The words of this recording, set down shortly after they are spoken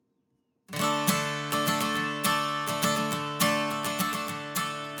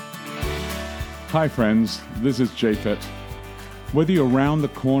Hi friends, this is Japhet. Whether you're around the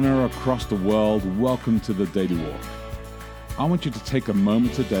corner or across the world, welcome to the Daily Walk. I want you to take a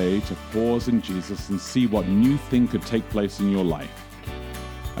moment today to pause in Jesus and see what new thing could take place in your life.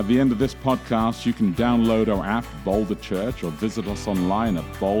 At the end of this podcast, you can download our app, Boulder Church, or visit us online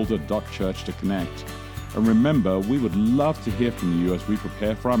at boulder.church to connect. And remember, we would love to hear from you as we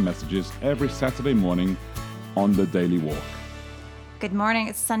prepare for our messages every Saturday morning on the Daily Walk. Good morning.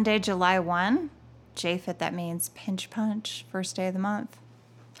 It's Sunday, July 1. Japhet, that means pinch punch, first day of the month.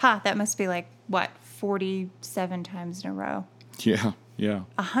 That must be 47 times in a row. Yeah.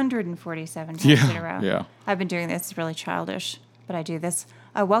 147 times in a row. Yeah. I've been doing this. It's really childish, but I do this.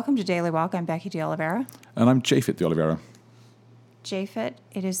 Welcome to Daily Walk. I'm Becky de Oliveira. And I'm Japhet de Oliveira. Japhet,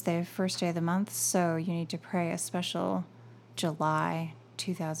 it is the first day of the month, so you need to pray a special July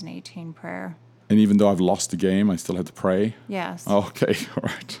 2018 prayer. And even though I've lost the game, I still had to pray? Yes. Oh, okay. All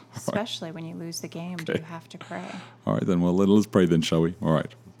right. Especially when you lose the game, Okay. you have to pray. All right, then. Well, let's pray then, shall we? All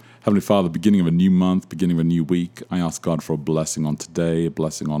right. Heavenly Father, beginning of a new month, beginning of a new week, I ask God for a blessing on today, a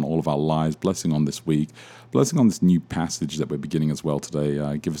blessing on all of our lives, blessing on this week, blessing on this new passage that we're beginning as well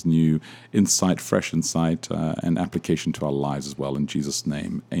today. Give us new insight, fresh insight, and application to our lives as well. In Jesus'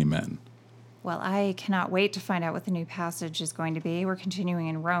 name, amen. Well, I cannot wait to find out what the new passage is going to be. We're continuing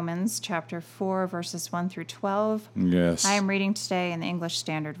in Romans chapter 4, verses 1 through 12. Yes. I am reading today in the English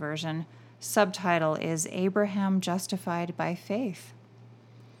Standard Version. Subtitle is Abraham Justified by Faith.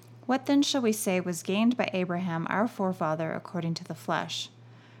 What then shall we say was gained by Abraham, our forefather, according to the flesh?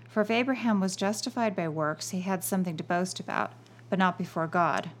 For if Abraham was justified by works, he had something to boast about, but not before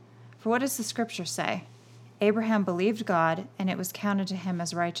God. For what does the Scripture say? Abraham believed God, and it was counted to him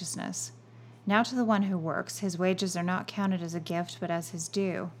as righteousness. Now to the one who works, his wages are not counted as a gift, but as his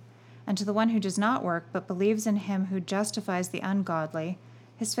due. And to the one who does not work, but believes in him who justifies the ungodly,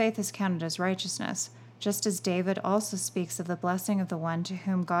 his faith is counted as righteousness, just as David also speaks of the blessing of the one to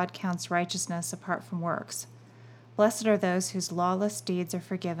whom God counts righteousness apart from works. Blessed are those whose lawless deeds are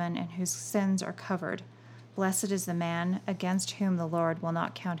forgiven and whose sins are covered. Blessed is the man against whom the Lord will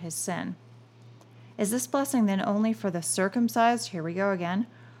not count his sin. Is this blessing then only for the circumcised? Here we go again.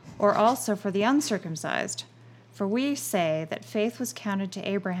 Or also for the uncircumcised? For we say that faith was counted to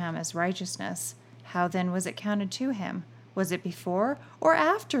Abraham as righteousness. How then was it counted to him? Was it before or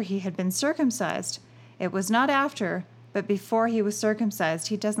after he had been circumcised? It was not after, but before he was circumcised.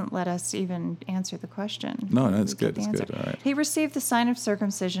 He doesn't let us even answer the question. No, that's We get good. the That's answer. good. All right. He received the sign of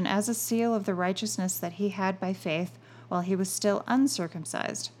circumcision as a seal of the righteousness that he had by faith while he was still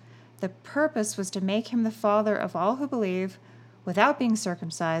uncircumcised. The purpose was to make him the father of all who believe, without being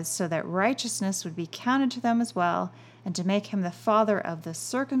circumcised, so that righteousness would be counted to them as well, and to make him the father of the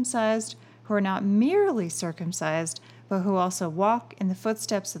circumcised, who are not merely circumcised, but who also walk in the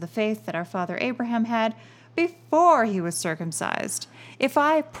footsteps of the faith that our father Abraham had before he was circumcised. If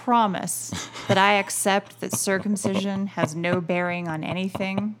I promise that I accept that circumcision has no bearing on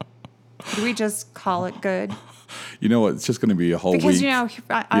anything, could we just call it good? You know what? It's just going to be a whole Because, week.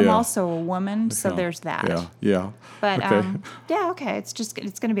 I'm Yeah. also a woman, so Yeah. there's that. Yeah. But, Okay. okay, it's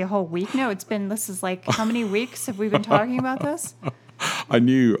going to be a whole week. No, this is how many weeks have we been talking about this? I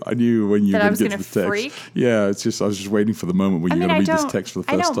knew when you That I were was going to gonna get to the text. freak? Yeah, it's just I was just waiting for the moment when you're going to read this text for the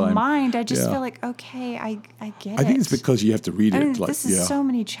first time. I don't mind. I just Yeah. feel like, okay, I get it. I think it's because you have to read it. This is so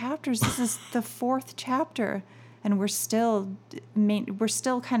many chapters. This is the fourth chapter, and we're still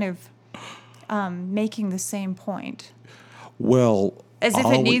kind of making the same point. Well, As if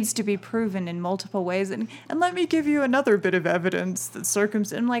it needs to be proven in multiple ways. And let me give you another bit of evidence that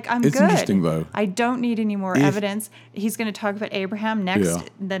circumcision. I'm like, I'm It's good. interesting, though. I don't need any more evidence. He's going to talk about Abraham. Yeah.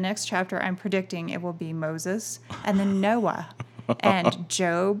 The next chapter, I'm predicting it will be Moses, and then Noah, and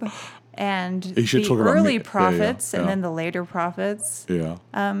Job, and He should the talk about early yeah, prophets, yeah. and then the later prophets. Yeah.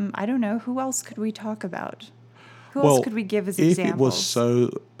 I don't know. Who else could we talk about? Who else could we give as if examples? it was so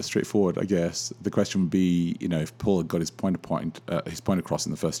straightforward, I guess the question would be, if Paul had got his point across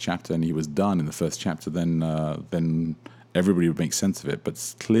in the first chapter, and he was done in the first chapter, then everybody would make sense of it.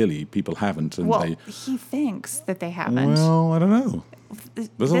 But clearly, people haven't, and he thinks that they haven't. Well, I don't know.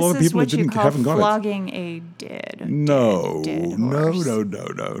 There's a lot of people who haven't got it. Flogging a dead No. horse.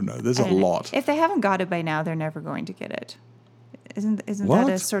 No. There's a lot. If they haven't got it by now, they're never going to get it. Isn't What?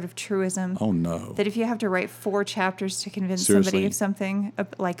 that a sort of truism? Oh no. That if you have to write 4 chapters to convince Seriously. somebody of something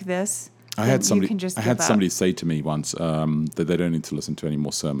like this, I had you can just give up. somebody say to me once that they don't need to listen to any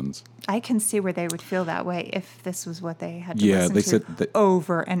more sermons. I can see where they would feel that way if this was what they had to Yeah, listen they to said that-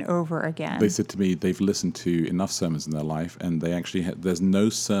 over and over again. They said to me they've listened to enough sermons in their life, and they actually there's no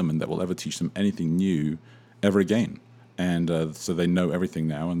sermon that will ever teach them anything new ever again. And so they know everything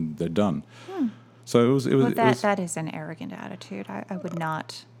now, and they're done. So it was. Well, that is an arrogant attitude. I would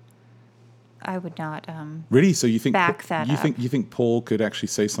not. Really? So you think back that up. You think Paul could actually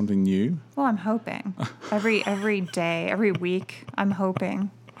say something new? Well, I'm hoping. Every day, every week, I'm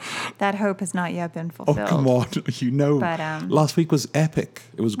hoping. That hope has not yet been fulfilled. Oh, come on. But, last week was epic.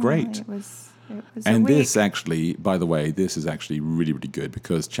 It was great. It was And a week. this actually, by the way, this is actually really, really good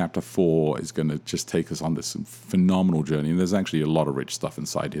because chapter 4 is going to just take us on this phenomenal journey. And there's actually a lot of rich stuff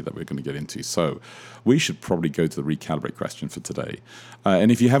inside here that we're going to get into. So we should probably go to the recalibrate question for today.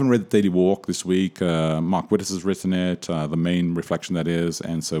 And if you haven't read the Daily Walk this week, Mark Wittes has written it, the main reflection that is.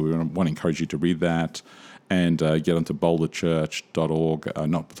 And so we want to encourage you to read that and get onto boulderchurch.org.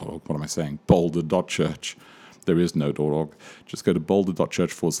 What am I saying? Boulder.church. There is no .org. Just go to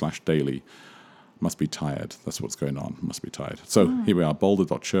boulder.church/daily. Must be tired. That's what's going on. Must be tired. So here we are,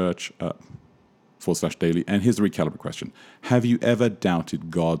 boulder.church/daily. And here's the recalibrate question. Have you ever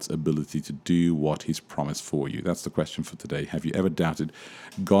doubted God's ability to do what he's promised for you? That's the question for today. Have you ever doubted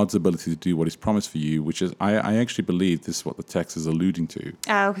God's ability to do what he's promised for you? Which is, I actually believe this is what the text is alluding to.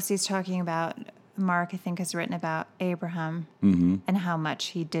 Oh, because he's talking about, Mark, I think, has written about Abraham and how much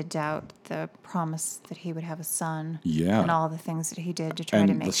he did doubt the promise that he would have a son. Yeah. And all the things that he did to try And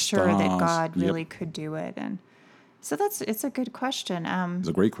to the make sure that stars. God Yep. really could do it. And so it's a good question. It's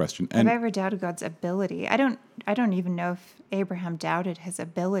a great question. Have And I ever doubted God's ability? I don't even know if Abraham doubted his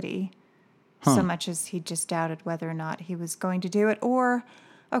ability so much as he just doubted whether or not he was going to do it. Or,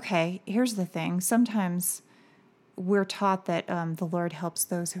 okay, here's the thing. Sometimes we're taught that the Lord helps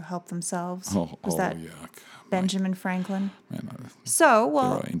those who help themselves. Was that yeah. Benjamin Franklin? Man, So, there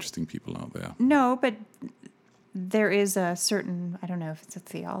well, are interesting people out there. no, but there is a certain, I don't know if it's a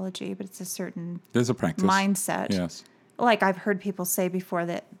theology, but it's a certain There's a practice. mindset. Yes. Like I've heard people say before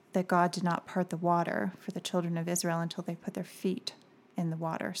that God did not part the water for the children of Israel until they put their feet in the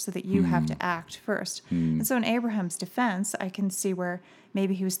water, so that you have to act first. And so in Abraham's defense, I can see where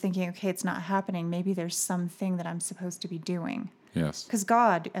maybe he was thinking, okay, it's not happening. Maybe there's something that I'm supposed to be doing. Yes. Because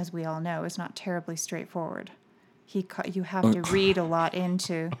God, as we all know, is not terribly straightforward. You have to read a lot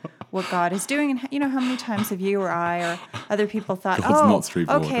into what God is doing. And you know, how many times have you or I or other people thought, God's not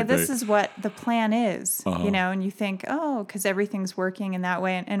straightforward, okay, this okay. is what the plan is, you know, and you think, because everything's working in that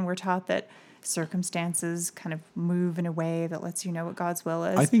way. And we're taught that circumstances kind of move in a way that lets you know what God's will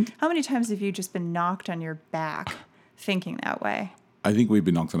is. I think- How many times have you just been knocked on your back thinking that way? I think we've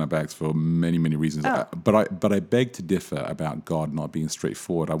been knocked on our backs for many, many reasons. Oh. But I beg to differ about God not being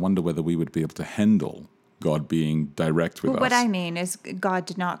straightforward. I wonder whether we would be able to handle God being direct with us. What I mean is God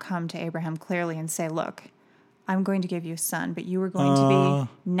did not come to Abraham clearly and say, look, I'm going to give you a son, but you are going to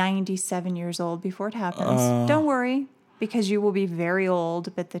be 97 years old before it happens. Don't worry, because you will be very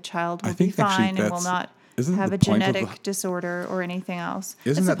old, but the child will be think actually fine and will not isn't have the a point of genetic disorder or anything else.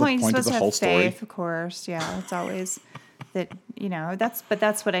 Isn't That's that the point You're of supposed the to whole have story? faith, of course. Yeah, it's always that, you know,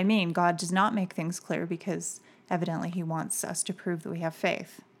 that's what I mean. God does not make things clear because evidently he wants us to prove that we have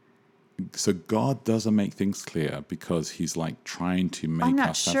faith. So God doesn't make things clear because he's like trying to make us I'm not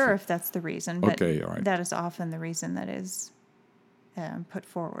have sure faith. if that's the reason, but Okay, all right. that is often the reason that is put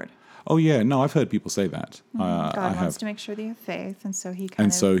forward. Oh yeah, no, I've heard people say that. God I wants have. to make sure that you have faith, and so he kind And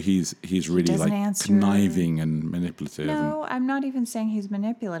of... so he's really doesn't like answer. conniving and manipulative. No, I'm not even saying he's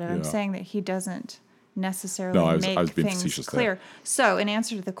manipulative. I'm Yeah. saying that he doesn't necessarily No, I was make being things facetious there. clear. So, in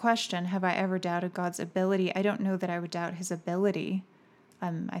answer to the question, have I ever doubted God's ability? I don't know that I would doubt his ability.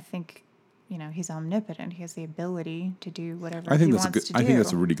 I think, you know, he's omnipotent. He has the ability to do whatever I think he that's wants to do. I think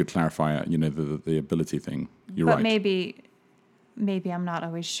that's a really good clarifier. You know, the ability thing. You're but right. maybe I'm not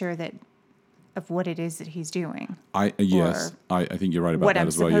always sure that of what it is that he's doing. I think you're right about What that I'm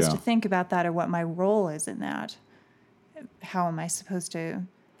as well. supposed Yeah. to think about that, or what my role is in that. How am I supposed to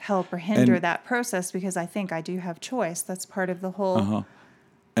help or hinder And- that process? Because I think I do have choice. That's part of the whole.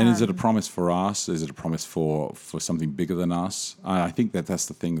 And is it a promise for us? Is it a promise for something bigger than us? I think that's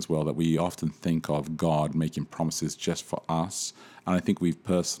the thing as well, that we often think of God making promises just for us. And I think we've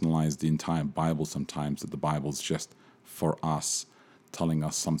personalized the entire Bible sometimes, that the Bible's just for us, telling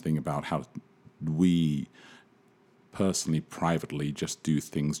us something about how we personally, privately, just do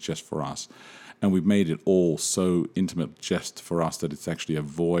things just for us. And we've made it all so intimate just for us that it's actually a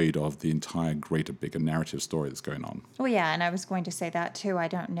void of the entire greater, bigger narrative story that's going on. Well, yeah, and I was going to say that too. I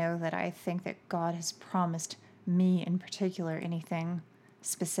don't know that I think that God has promised me in particular anything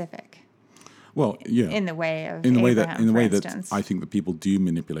specific. Well, yeah. In the way of in the way Abraham, that in the way for that instance. I think that people do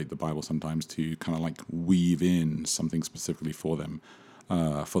manipulate the Bible sometimes to kind of like weave in something specifically for them.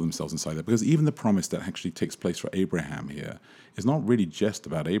 for themselves inside there. Because even the promise that actually takes place for Abraham here is not really just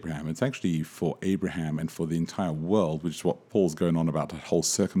about Abraham. It's actually for Abraham and for the entire world, which is what Paul's going on about, that whole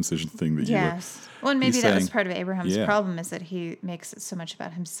circumcision thing that Yes. Well, and maybe he's that was saying- part of Abraham's Yeah. problem, is that he makes it so much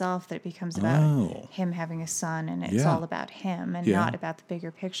about himself that it becomes about him having a son, and it's Yeah. all about him and Yeah. not about the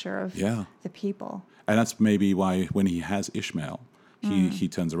bigger picture of Yeah. the people. And that's maybe why when he has Ishmael, he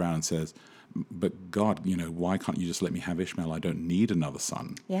turns around and says, but God, why can't you just let me have Ishmael? I don't need another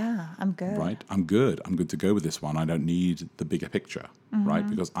son. Yeah, I'm good. Right? I'm good. I'm good to go with this one. I don't need the bigger picture, right?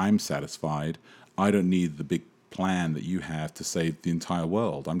 Because I'm satisfied. I don't need the big plan that you have to save the entire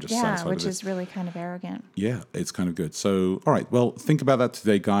world. I'm just Yeah, satisfied which with this. is really kind of arrogant. Yeah, it's kind of good. So, all right, well, think about that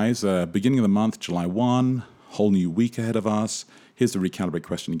today, guys. Beginning of the month, July 1, whole new week ahead of us. Here's the recalibrate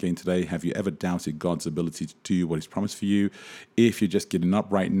question again today. Have you ever doubted God's ability to do what he's promised for you? If you're just getting up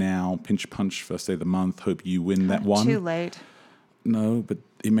right now, pinch punch, first day of the month, hope you win that one. Too late. No, but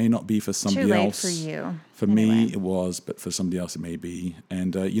it may not be for somebody Too late else. for you. For me, it was, but for somebody else, it may be.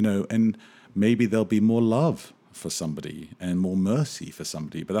 And, and maybe there'll be more love for somebody and more mercy for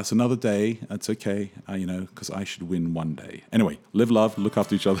somebody. But that's another day. That's okay, because I should win one day. Anyway, live love, look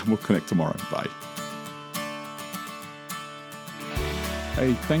after each other. We'll connect tomorrow. Bye.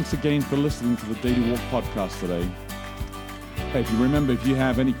 Hey, thanks again for listening to the Daily Walk podcast today. Hey, if you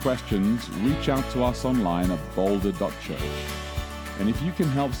have any questions, reach out to us online at boulder.church. And if you can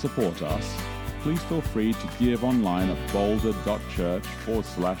help support us, please feel free to give online at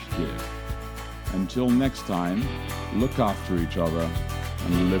boulder.church/give. Until next time, look after each other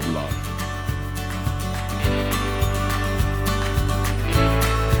and live love.